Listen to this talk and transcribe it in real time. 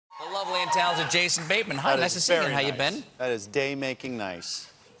The lovely and talented Jason Bateman. Hi, nice to see you. How you been? That is day-making nice.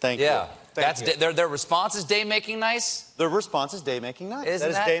 Thank you. Yeah. Thank you. Their response is day-making nice? Their response is day-making nice.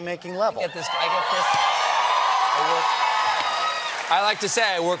 Isn't that is day-making level. I get this. I like to say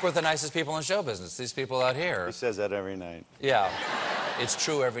I work with the nicest people in show business, these people out here. He says that every night. Yeah. It's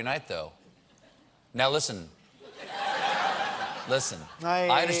true every night, though. Now, listen. Listen.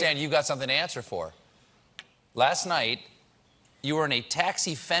 I understand you've got something to answer for. Last night, you were in a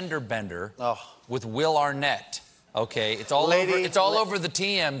taxi fender bender with Will Arnett. Okay, it's all over the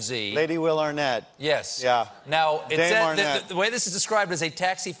TMZ. Lady Will Arnett. Yes. Yeah. Now, it Dame said the way this is described as a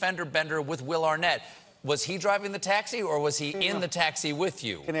taxi fender bender with Will Arnett. Was he driving the taxi, or was he in the taxi with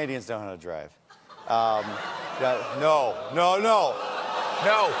you? Canadians don't know how to drive.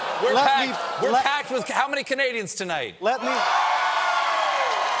 No, we're packed with how many Canadians tonight? This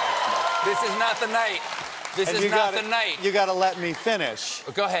This is not the night. This is not the night. You got to let me finish.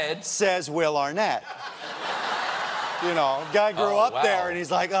 Go ahead. Says Will Arnett. You know, guy grew up there, and he's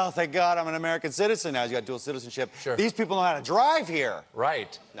like, oh, thank God I'm an American citizen now. He's got dual citizenship. Sure. These people know how to drive here.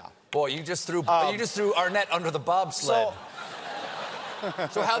 Right. No. Boy, you just threw Arnett under the bobsled.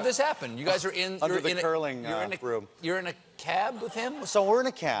 So how'd this happen? You guys are in under the curling room. You're in a cab with him? So we're in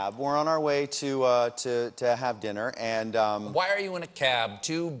a cab. We're on our way to have dinner, and why are you in a cab?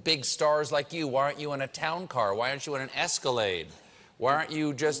 Two big stars like you. Why aren't you in a town car? Why aren't you in an Escalade? Why aren't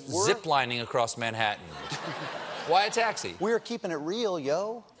you just zip-lining across Manhattan? Why a taxi? We're keeping it real,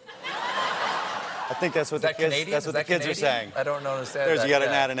 yo. I think that's what the kids are saying. I don't understand that. You got an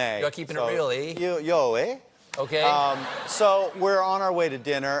add an A. You're keeping it real, eh? Yo, eh? Okay. So we're on our way to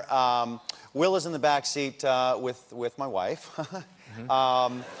dinner. Will is in the back seat with my wife,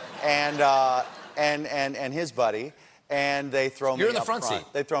 and his buddy, and they throw me. You're in the front seat.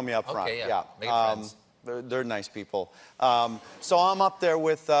 They throw me up front. Yeah. They're nice people. So I'm up there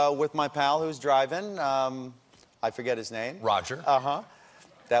with my pal who's driving. I forget his name. Roger.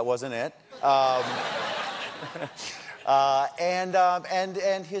 That wasn't it.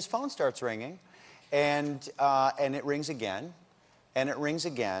 And his phone starts ringing, and it rings again, and it rings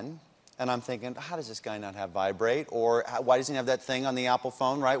again, and I'm thinking, how does this guy not have vibrate, or why doesn't he have that thing on the Apple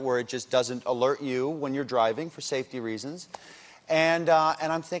phone, right, where it just doesn't alert you when you're driving for safety reasons? And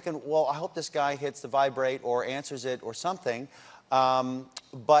I'm thinking, well, I hope this guy hits the vibrate or answers it or something.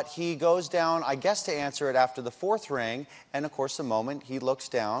 But he goes down, I guess, to answer it after the fourth ring. And, of course, the moment he looks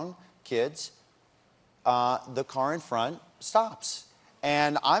down, kids, the car in front stops.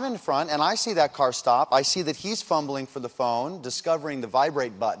 And I'm in front, and I see that car stop. I see that he's fumbling for the phone, discovering the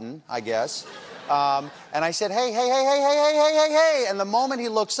vibrate button, I guess. And I said, hey. And the moment he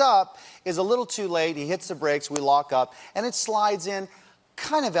looks up is a little too late. He hits the brakes. We lock up. And it slides in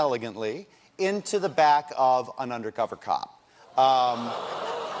kind of elegantly into the back of an undercover cop.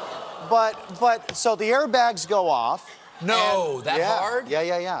 So the airbags go off. No, that hard?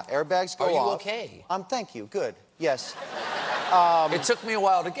 Yeah. Airbags go off. Are you okay? Thank you. Good. Yes. It took me a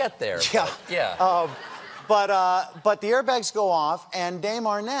while to get there. Yeah. Yeah. But the airbags go off, and Dame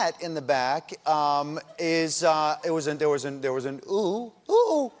Arnett in the back there was an ooh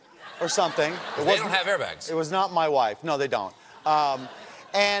or something. They don't have airbags. It was not my wife. No, they don't.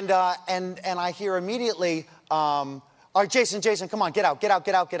 And I hear immediately, all right, Jason, come on, get out,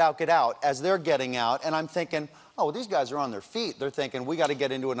 as they're getting out. And I'm thinking, oh, well, these guys are on their feet. They're thinking, we got to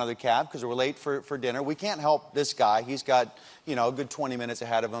get into another cab because we're late for dinner. We can't help this guy. He's got, a good 20 minutes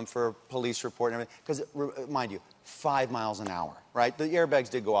ahead of him for a police report and everything. Because, mind you, 5 miles an hour, right? The airbags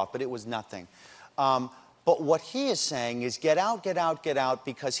did go off, but it was nothing. But what he is saying is get out,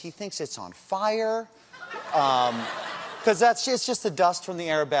 because he thinks it's on fire. Because it's just the dust from the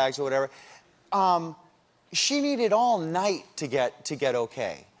airbags or whatever. She needed all night to get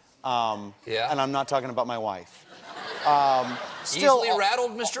okay. Yeah. And I'm not talking about my wife. Easily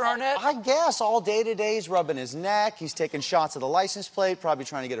rattled, Mr. Arnett? I guess all day today he's rubbing his neck. He's taking shots of the license plate, probably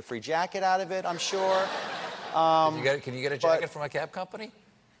trying to get a free jacket out of it, I'm sure. Can you get a jacket from a cab company?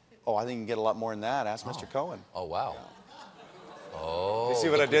 Oh, I think you can get a lot more than that. Ask Mr. Cohen. Oh, wow. Yeah. Oh, you see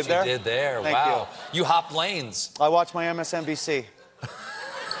what I did there? You did there. Thank wow. You hopped lanes. I watch my MSNBC.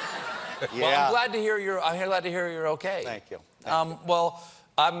 Yeah. Well, I'm glad to hear you're okay. Thank you. Well,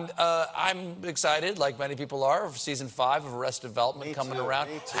 I'm excited, like many people are, for season 5 of Arrested Development coming around.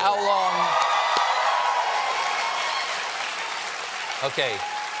 Me too. How long? Okay.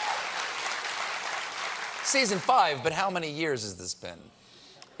 Season 5, but how many years has this been?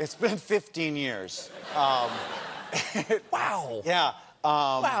 It's been 15 years. Wow. Yeah.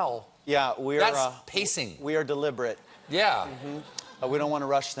 Wow. Yeah, That's pacing. We are deliberate. Yeah. We don't want to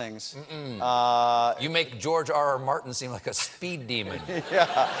rush things. You make George R.R. Martin seem like a speed demon.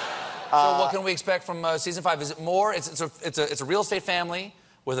 Yeah. So what can we expect from season 5? Is it more? It's a real estate family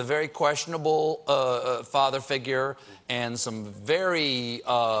with a very questionable father figure and some very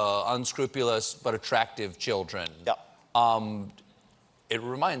unscrupulous but attractive children. Yeah. It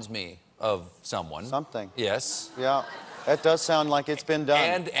reminds me of someone. Something. Yes. Yeah. That does sound like it's been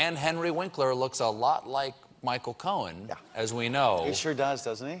done. And Henry Winkler looks a lot like Michael Cohen, as we know. He sure does,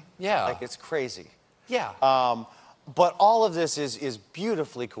 doesn't he? Yeah. Like, it's crazy. Yeah. But all of this is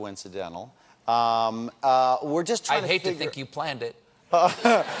beautifully coincidental. We're just trying I'd to hate figure... to think you planned it.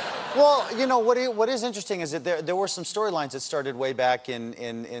 Well, you know, what is interesting is that there were some storylines that started way back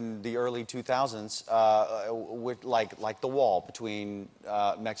in the early 2000s, with like the wall between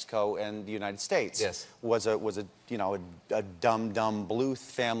Mexico and the United States. Yes. Was a you know, a dumb Bluth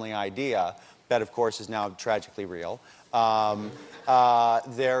family idea that, of course, is now tragically real.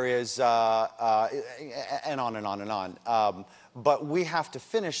 There is, and on and on and on. But we have to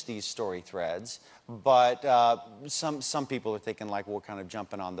finish these story threads. But some people are thinking, like, we're kind of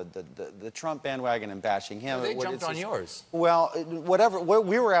jumping on the Trump bandwagon and bashing him. Well, they jumped on yours. Well, whatever.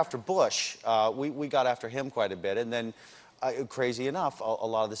 We were after Bush. We got after him quite a bit. And then, crazy enough, a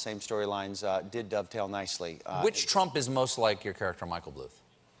lot of the same storylines did dovetail nicely. Which Trump is most like your character, Michael Bluth?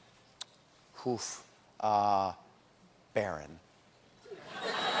 Oof. Barron.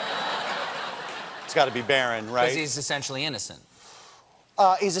 It's got to be Barron, right? Because he's essentially innocent.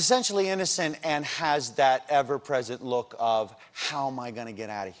 He's essentially innocent and has that ever-present look of, how am I going to get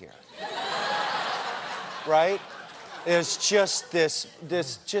out of here? Right? There's just this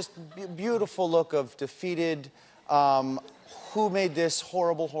just beautiful look of defeated, who made this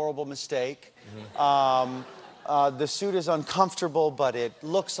horrible mistake? The suit is uncomfortable, but it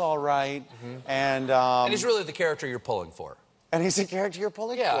looks all right. And he's really the character you're pulling for. And he's the character you're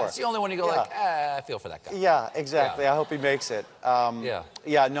pulling for. Yeah, it's the only one you go like, I feel for that guy. Yeah, exactly. Yeah. I hope he makes it.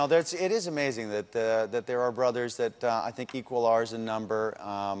 Yeah, no, it is amazing that there are brothers that I think equal ours in number.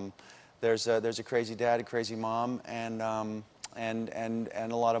 There's a crazy dad, a crazy mom, and a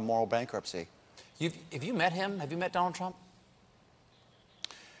lot of moral bankruptcy. Have you met him? Have you met Donald Trump?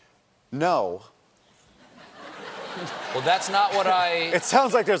 No. Well, that's not what I... It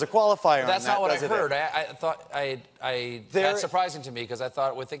sounds like there's a qualifier on that, That's not what I doesn't heard. it? I thought... That's surprising to me, because I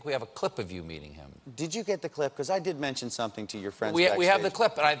think we have a clip of you meeting him. Did you get the clip? Because I did mention something to your friends We have backstage. the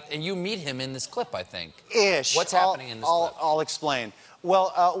clip, and you meet him in this clip, I think. Ish. What's happening in this clip? I'll explain.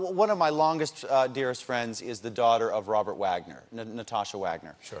 Well, one of my longest, dearest friends is the daughter of Robert Wagner, Natasha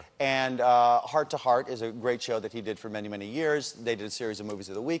Wagner. Sure. And Heart to Heart is a great show that he did for many years. They did a series of movies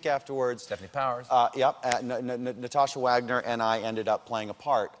of the week afterwards. Stephanie Powers. Yep. Natasha Wagner and I ended up playing a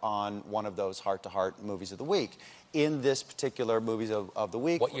part on one of those Heart to Heart movies of the week. In this particular movies of the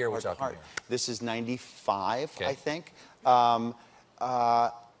week. What year are we talking here? This is 95, okay. I think.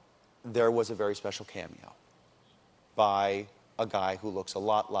 There was a very special cameo by a guy who looks a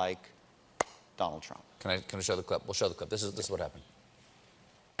lot like Donald Trump. Can I show the clip? We'll show the clip. This is what happened.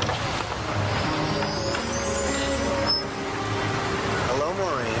 Hello,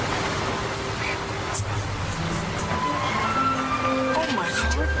 Maureen. Oh, my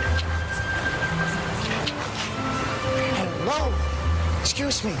God. Hello.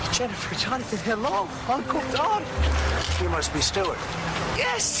 Excuse me, Jennifer, Jonathan, hello, Uncle Don. You must be Stuart.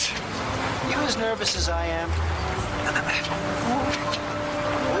 Yes. You as nervous as I am?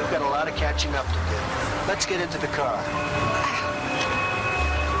 We've got a lot of catching up to do. Let's get into the car.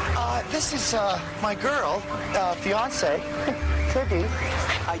 This is, my girl, fiance, Debbie.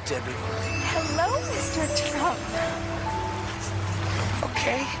 Hi, Debbie. Hello, Mr. Trump.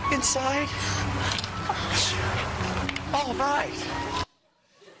 Okay, inside. All right.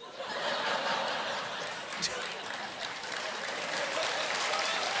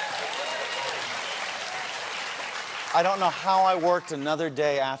 I don't know how I worked another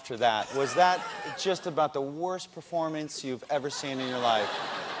day after that. Was that just about the worst performance you've ever seen in your life?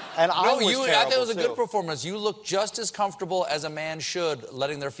 And I thought it was a good performance. You look just as comfortable as a man should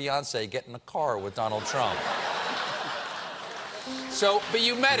letting their fiancée get in a car with Donald Trump. But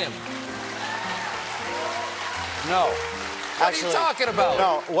you met him. No. What are you talking about?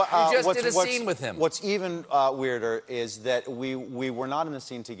 No. You just did a scene with him. What's even weirder is that we were not in the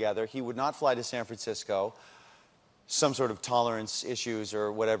scene together. He would not fly to San Francisco. Some sort of tolerance issues or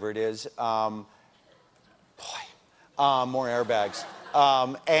whatever it is. More airbags.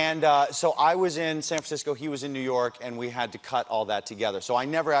 So I was in San Francisco, he was in New York, and we had to cut all that together. So I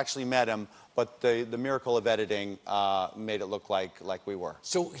never actually met him, but the miracle of editing made it look like we were.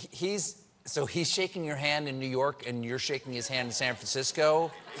 So he's So he's shaking your hand in New York, and you're shaking his hand in San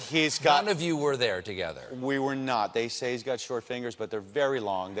Francisco? None of you were there together. We were not. They say he's got short fingers, but they're very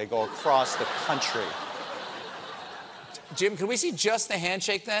long. They go across the country. Jim, can we see just the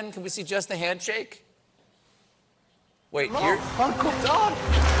handshake then? Can we see just the handshake? Wait, you're... Uncle Don.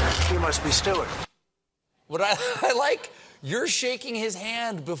 He must be Stewart. What I like, you're shaking his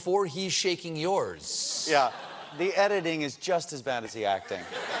hand before he's shaking yours. Yeah, the editing is just as bad as the acting.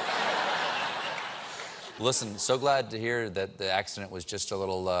 Listen, so glad to hear that the accident was just a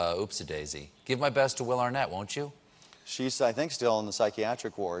little oopsie-daisy. Give my best to Will Arnett, won't you? She's, I think, still in the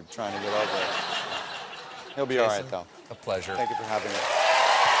psychiatric ward trying to get over it. He'll be all right, though. A pleasure. Thank you for having me.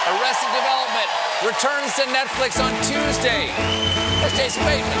 Arrested Development returns to Netflix on Tuesday. That's Jason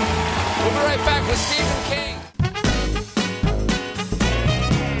Bateman. We'll be right back with Stephen King.